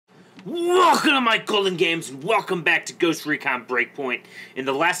Welcome to Mike Golden Games, and welcome back to Ghost Recon Breakpoint. In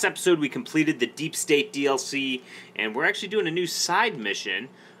the last episode, we completed the Deep State DLC, and we're actually doing a new side mission.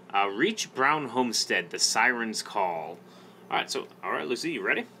 Reach Brown Homestead, the Sirens Call. Alright, Lucy, you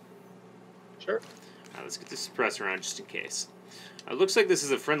ready? Sure. Let's get this suppressor on just in case. Looks like this is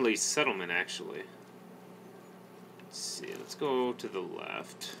a friendly settlement, actually. Let's see, let's go to the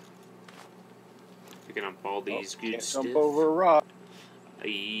left. Picking up all these good can't stuff. jump over a rock.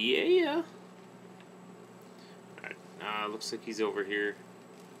 Yeah. Alright, looks like he's over here.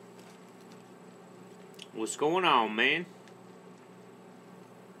 What's going on, man?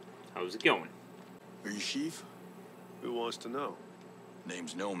 How's it going? Are you Chief? Who wants to know?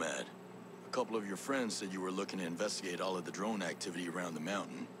 Name's Nomad. A couple of your friends said you were looking to investigate all of the drone activity around the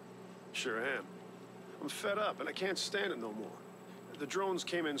mountain. Sure am. I'm fed up and I can't stand it no more. The drones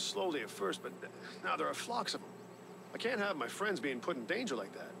came in slowly at first, but now there are flocks of them. I can't have my friends being put in danger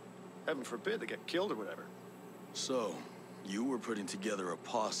like that. Heaven forbid they get killed or whatever. So, you were putting together a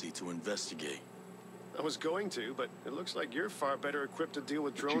posse to investigate. I was going to, but it looks like you're far better equipped to deal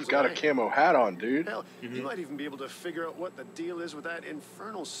with drones. You've got a camo hat on, dude. Hell, you might even be able to figure out what the deal is with that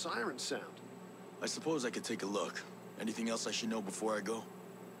infernal siren sound. I suppose I could take a look. Anything else I should know before I go?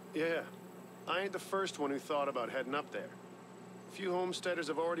 Yeah, I ain't the first one who thought about heading up there. A few homesteaders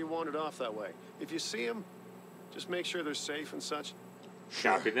have already wandered off that way. If you see them, just make sure they're safe and such.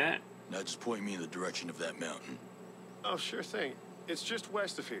 Copy that. Now just point me in the direction of that mountain. Oh, sure thing. It's just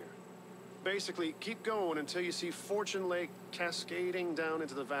west of here. Basically, keep going until you see Fortune Lake cascading down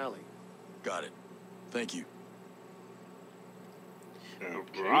into the valley. Got it. Thank you.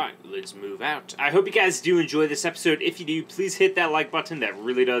 Okay. Alright, let's move out. I hope you guys do enjoy this episode. If you do, please hit that like button. That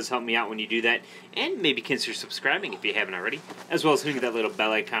really does help me out when you do that. And maybe consider subscribing if you haven't already. As well as hitting that little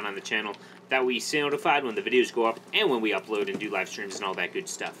bell icon on the channel. That way you stay notified when the videos go up and when we upload and do live streams and all that good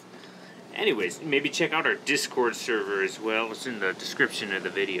stuff. Anyways, maybe check out our Discord server as well. It's in the description of the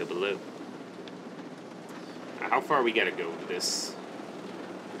video below. How far we gotta go with this?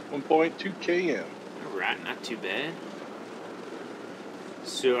 1.2 km. Alright, not too bad.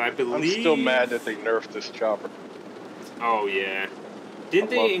 So I believe... I'm still mad that they nerfed this chopper. Oh, yeah.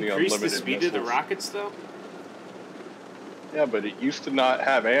 Didn't I love they the increase the unlimited speed of the missiles. rockets, though? Yeah, but it used to not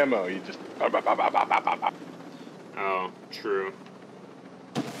have ammo. You just... Oh, true.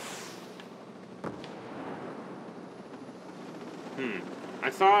 I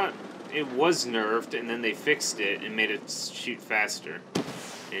thought it was nerfed, and then they fixed it and made it shoot faster.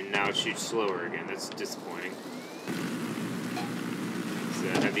 And now it shoots slower again. That's disappointing. Is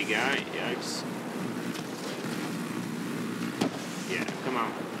that a heavy guy? Yikes. Yeah, come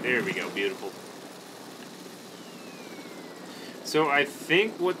on. There we go. Beautiful. So I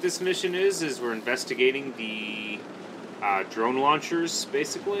think what this mission is we're investigating the drone launchers,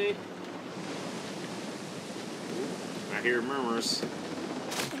 basically. I hear murmurs.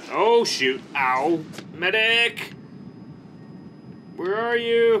 Oh, shoot. Ow. Medic! Where are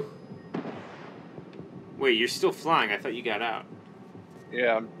you? Wait, you're still flying. I thought you got out.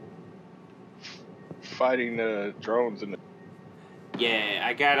 Yeah, I'm fighting the drones in the... Yeah,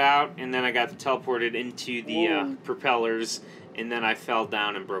 I got out, and then I got teleported into the propellers, and then I fell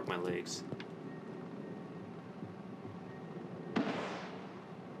down and broke my legs.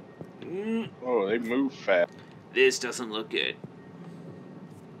 Oh, they move fast. This doesn't look good.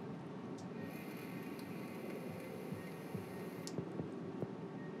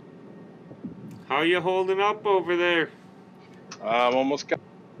 How you holding up over there? I'm almost got...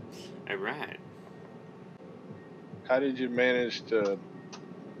 Alright. How did you manage to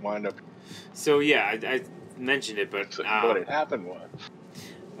wind up... So, yeah, I mentioned it, but... what had happened was...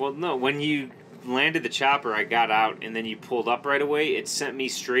 Well, no, when you landed the chopper, I got out, and then you pulled up right away. It sent me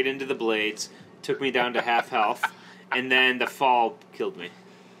straight into the blades, took me down to half health, and then the fall killed me.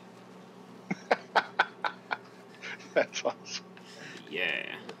 That's awesome.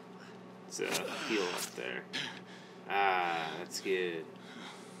 Yeah. It's a heal up there. Ah, that's good.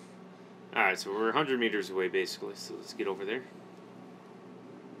 Alright, so we're 100 meters away, basically, so let's get over there.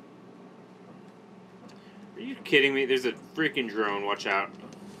 Are you kidding me? There's a freaking drone, watch out.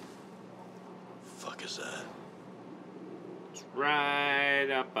 Fuck is that? It's right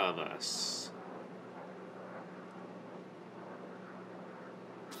above us.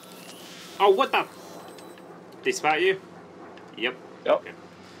 Oh, what the? They spot you? Yep. Yep. Okay.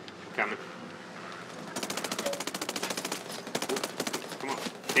 Coming. Come on.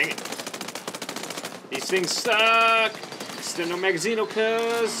 Dang it. These things suck. Still no magazino,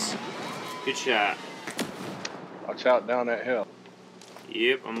 cuz. Good shot. Watch out down that hill.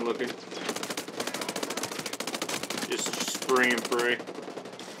 Yep, I'm looking. Just spray and pray.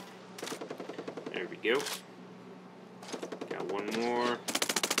 we go. Got one more.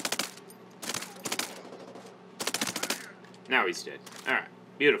 Now he's dead. Alright,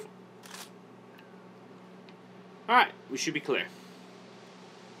 beautiful. Alright, we should be clear.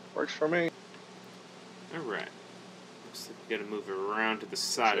 Works for me. Alright. Looks like we gotta move it around to the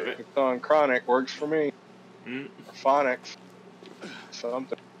side of it. It's on chronic. Works for me. Mm. Or phonics.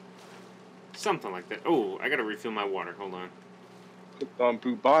 Something. Something like that. Oh, I gotta refill my water. Hold on. Put on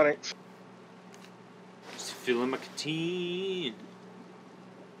bubonics. Just filling my canteen.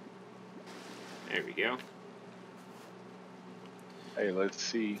 There we go. Hey, let's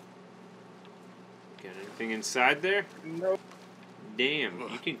see. Got anything inside there? Nope. Damn,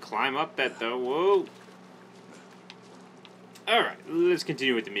 you can climb up that though. Whoa. Alright, let's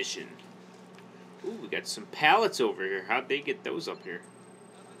continue with the mission. Ooh, we got some pallets over here. How'd they get those up here?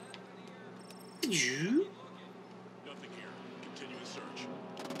 Nothing here. Continue search.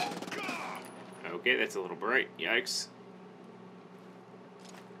 Okay, that's a little bright. Yikes.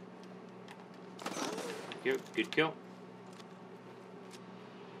 Good kill.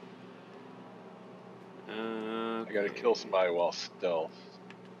 I gotta kill somebody while stealth.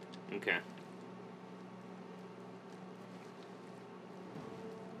 Okay.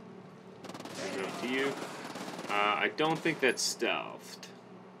 Go to you. I don't think that's stealthed.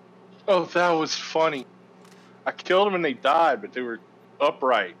 Oh, that was funny. I killed them and they died, but they were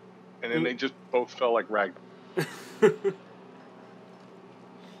upright. And then they just both fell like rag. Alright,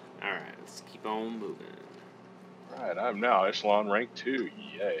 let's keep on moving. Alright, I'm now echelon rank 2.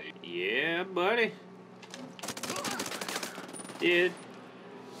 Yay. Yeah, buddy. Did.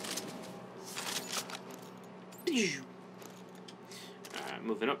 Alright,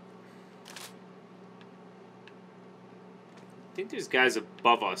 moving up. I think there's guys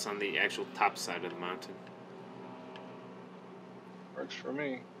above us on the actual top side of the mountain. Works for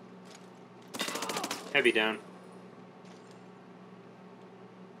me. Heavy down.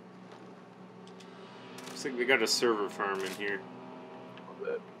 Looks like we got a server farm in here.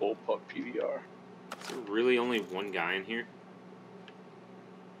 That bullpup PDR. Is there really only one guy in here?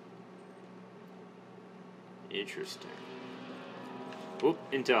 Interesting. Whoop,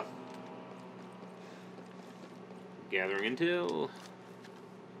 intel. Gathering intel.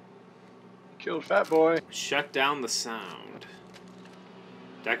 Killed Fat Boy. Shut down the sound.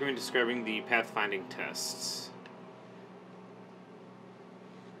 Document describing the pathfinding tests.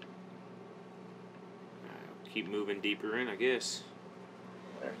 I'll keep moving deeper in, I guess.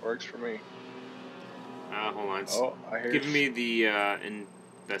 That works for me. Hold on. Oh, I hear Give me the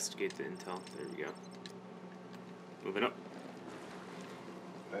investigate the intel. There we go. Moving up.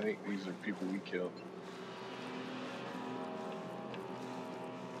 I think these are people we killed.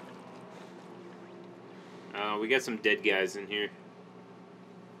 We got some dead guys in here.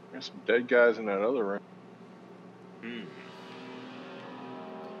 There's some dead guys in that other room.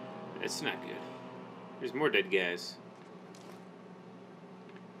 That's not good. There's more dead guys.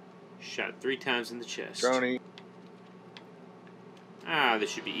 Shot 3 times in the chest. Droney. Ah, this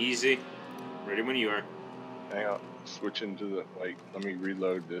should be easy. Ready when you are. Hang on. Switching to the, like, let me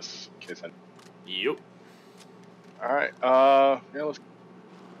reload this in case I... Yup. Alright, yeah, let's...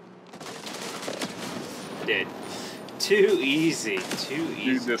 Dead. Too easy. Too easy.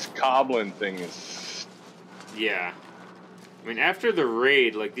 Dude, this Coblin thing is... Yeah. I mean, after the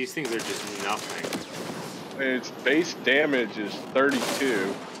raid, like, these things are just nothing. Its base damage is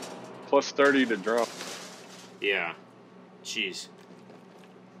 32, plus 30 to drum. Yeah. Jeez.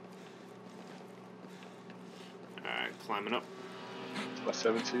 Alright, climbing up. It's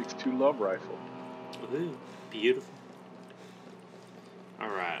my 7.62 love rifle. Ooh, beautiful.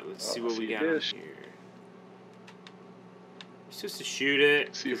 Alright, let's see what we got on here. You're supposed to shoot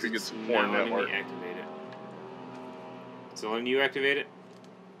it. See if we get some more more network. Let me activate it. So letting you activate it?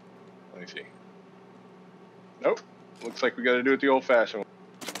 Let me see. Nope. Looks like we got to do it the old-fashioned way.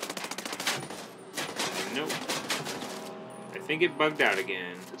 Nope. I think it bugged out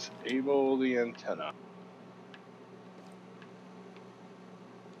again. Disable the antenna.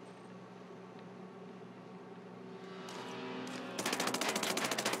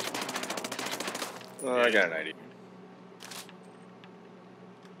 I got an idea.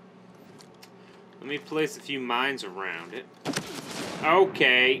 Let me place a few mines around it.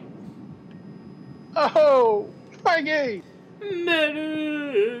 Okay. Oh! Mikey!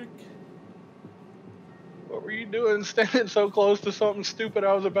 Medic! What were you doing standing so close to something stupid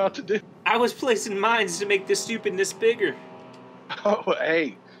I was about to do? I was placing mines to make the stupidness bigger. Oh,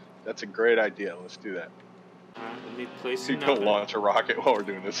 hey. That's a great idea. Let's do that. Let me place You another. don't launch a rocket while we're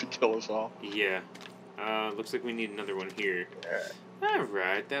doing this and kill us all. Yeah. Looks like we need another one here. Yeah.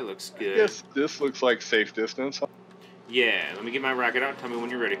 Alright, that looks good. Yes, this looks like safe distance. Yeah, let me get my rocket out. Tell me when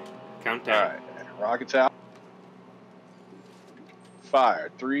you're ready. Count down. Alright, rockets out. Fire.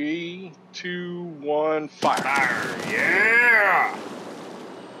 3, 2, 1, fire. Fire! Yeah!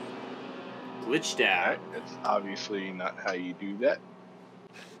 Glitched out. Alright, that's obviously not how you do that.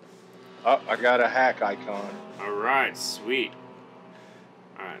 Oh, I got a hack icon. Alright, sweet.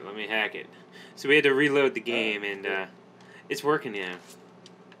 Alright, let me hack it. So we had to reload the game, and it's working now.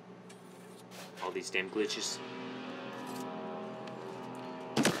 All these damn glitches.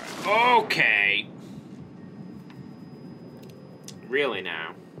 Okay. Really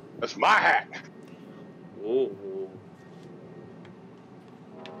now? That's my hack. Whoa.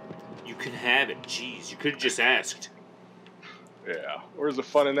 You can have it. Jeez, you could have just asked. Yeah. Where's the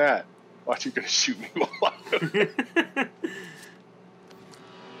fun in that? Watch, you're gonna shoot me while I'm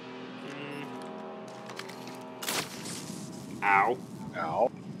Ow.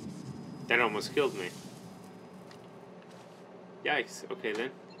 Ow. That almost killed me. Yikes. Okay then.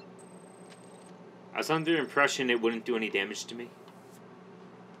 I was under the impression it wouldn't do any damage to me.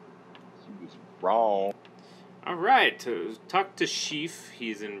 He was wrong. Alright, to talk to Sheaf.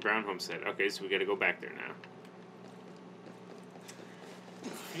 He's in Brown Homestead. Okay, so we gotta go back there now.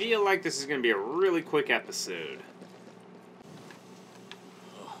 Feel like this is gonna be a really quick episode.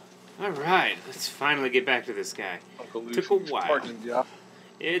 Alright, let's finally get back to this guy. Uncle Took a Lucy's while. parking job.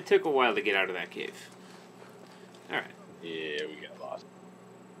 It took a while to get out of that cave. Alright. Yeah, we got lost.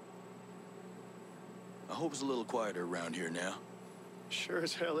 I hope it's a little quieter around here now. Sure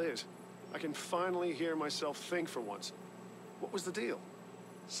as hell is. I can finally hear myself think for once. What was the deal?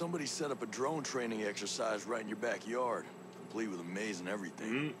 Somebody set up a drone training exercise right in your backyard, complete with a maze and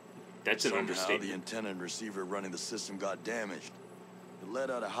everything. That's an Somehow understatement. the antenna and receiver running the system got damaged. It let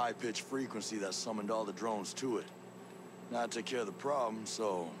out a high-pitched frequency that summoned all the drones to it. Now I took care of the problem,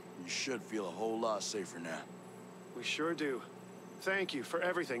 so you should feel a whole lot safer now. We sure do. Thank you for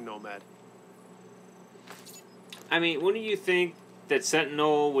everything, Nomad. I mean, wouldn't you think that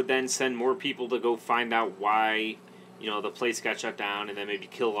Sentinel would then send more people to go find out why, you know, the place got shut down and then maybe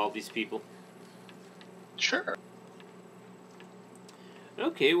kill all these people? Sure.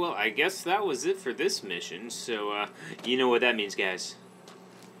 Okay, well, I guess that was it for this mission, so, you know what that means, guys.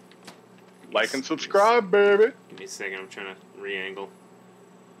 Like and subscribe, baby. Give me a second, I'm trying to re-angle.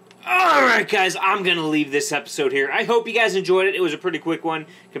 Alright, guys, I'm going to leave this episode here. I hope you guys enjoyed it. It was a pretty quick one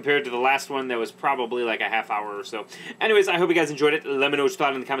compared to the last one that was probably like a half hour or so. Anyways, I hope you guys enjoyed it. Let me know what you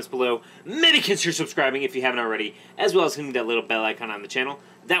thought in the comments below. Maybe consider subscribing if you haven't already, as well as hitting that little bell icon on the channel.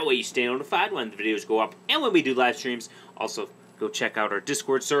 That way you stay notified when the videos go up and when we do live streams. Also, go check out our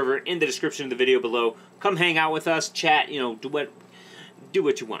Discord server in the description of the video below. Come hang out with us, chat, you know, do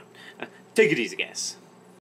what you want. Take it easy, guys.